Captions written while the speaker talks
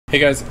Hey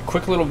guys,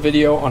 quick little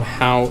video on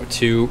how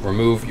to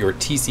remove your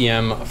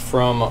TCM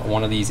from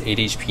one of these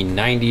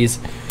 8HP90s.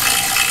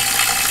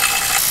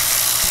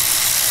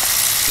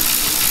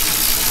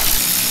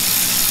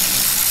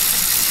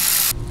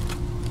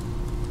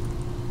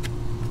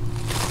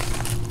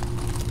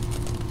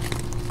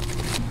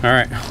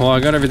 Alright, well I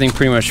got everything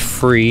pretty much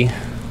free.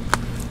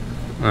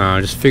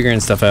 Just figuring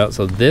stuff out.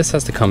 So this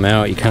has to come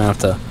out. You kind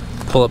of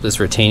have to pull up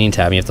this retaining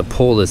tab and you have to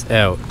pull this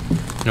out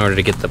in order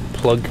to get the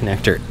plug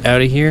connector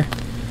out of here.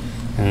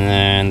 And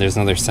then there's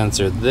another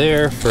sensor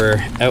there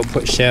for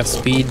output shaft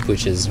speed,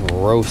 which is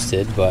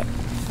roasted, but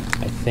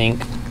I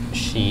think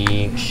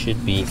she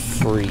should be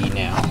free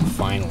now,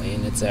 finally,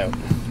 and it's out.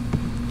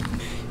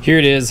 Here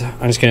it is.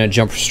 I'm just gonna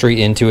jump straight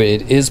into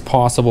it. It is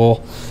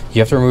possible. You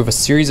have to remove a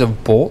series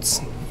of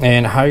bolts,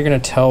 and how you're gonna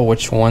tell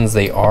which ones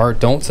they are,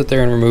 don't sit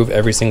there and remove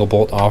every single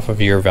bolt off of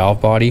your valve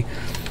body.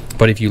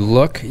 But if you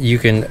look, you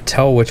can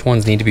tell which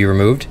ones need to be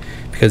removed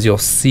because you'll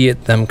see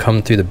them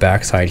come through the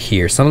backside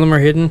here. Some of them are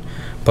hidden,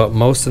 but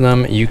most of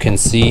them you can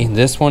see.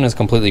 This one is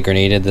completely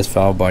grenaded. This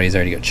valve body's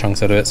already got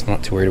chunks out of it, so I'm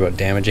not too worried about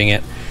damaging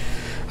it.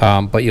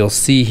 But you'll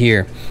see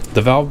here,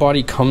 the valve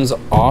body comes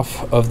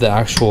off of the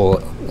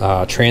actual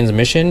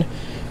transmission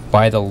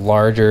by the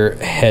larger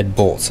head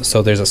bolts.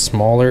 So there's a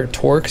smaller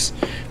Torx,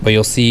 but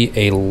you'll see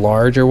a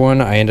larger one.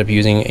 I end up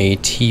using a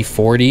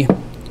T40,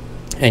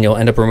 and you'll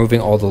end up removing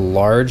all the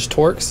large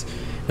Torx.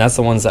 That's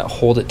the ones that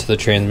hold it to the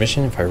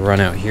transmission. If I run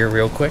out here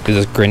real quick,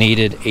 this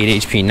grenaded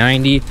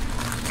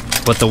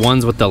 8HP90, but the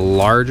ones with the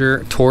larger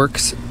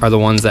Torx are the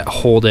ones that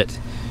hold it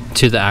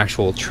to the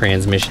actual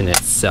transmission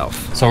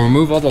itself. So I'll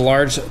remove all the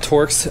large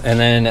Torx, and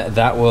then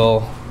that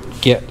will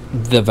get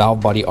the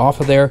valve body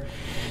off of there.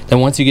 Then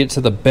once you get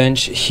to the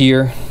bench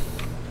here,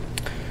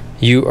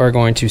 you are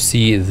going to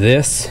see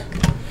this.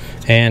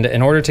 And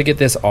in order to get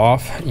this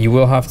off, you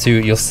will have to,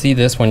 you'll see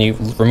this when you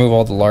remove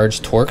all the large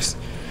Torx,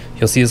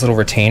 you'll see this little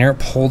retainer,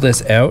 pull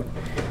this out,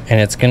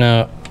 and it's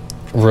gonna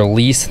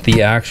release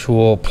the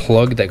actual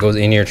plug that goes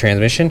in your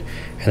transmission,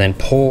 and then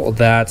pull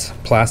that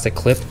plastic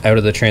clip out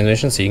of the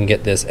transmission so you can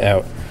get this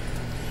out.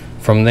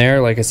 From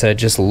there, like I said,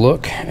 just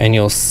look and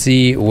you'll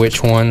see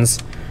which ones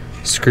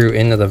screw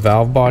into the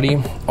valve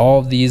body. All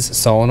of these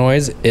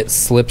solenoids, it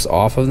slips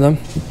off of them.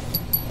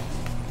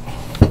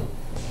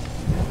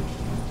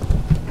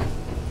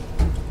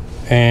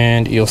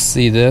 And you'll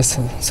see this,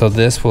 so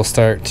this will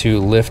start to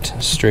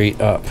lift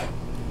straight up.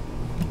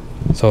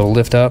 So it'll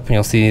lift up, and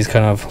you'll see these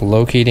kind of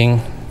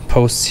locating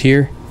posts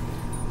here.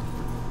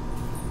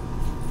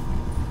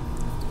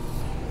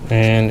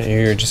 And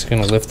you're just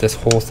gonna lift this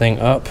whole thing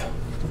up.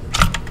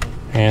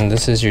 And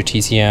this is your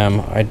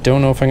TCM. I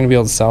don't know if I'm gonna be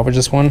able to salvage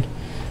this one,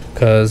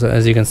 because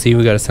as you can see,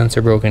 we got a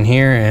sensor broken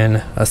here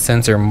and a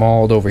sensor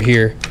mauled over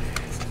here.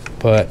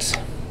 But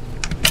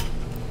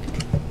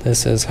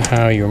this is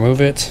how you remove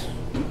it.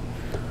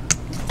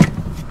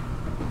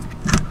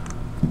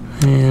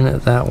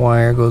 And that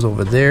wire goes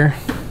over there.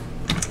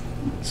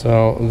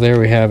 So there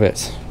we have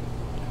it.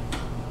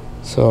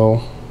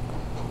 So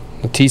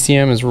the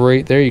TCM is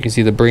right there. You can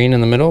see the brain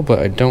in the middle, but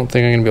I don't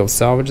think I'm gonna be able to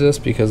salvage this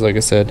because, like I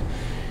said,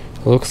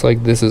 it looks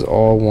like this is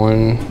all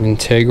one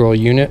integral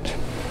unit.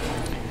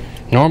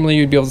 Normally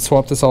you'd be able to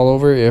swap this all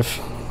over if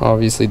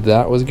obviously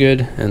that was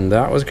good and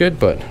that was good,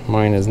 but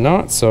mine is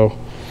not, so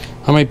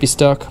I might be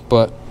stuck.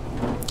 But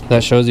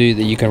that shows you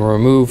that you can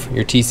remove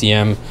your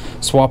TCM,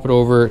 swap it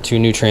over to a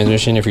new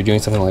transmission if you're doing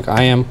something like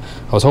I am.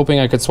 I was hoping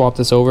I could swap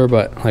this over,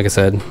 but like I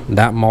said,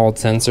 that mauled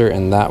sensor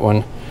and that one,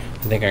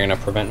 I think are gonna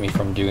prevent me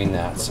from doing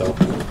that. So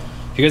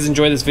if you guys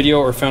enjoyed this video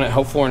or found it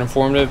helpful and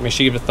informative, make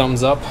sure you give it a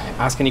thumbs up.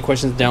 Ask any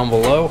questions down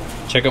below.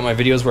 Check out my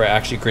videos where I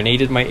actually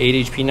grenaded my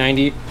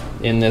 8HP90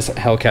 in this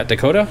Hellcat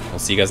Dakota. I'll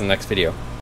see you guys in the next video.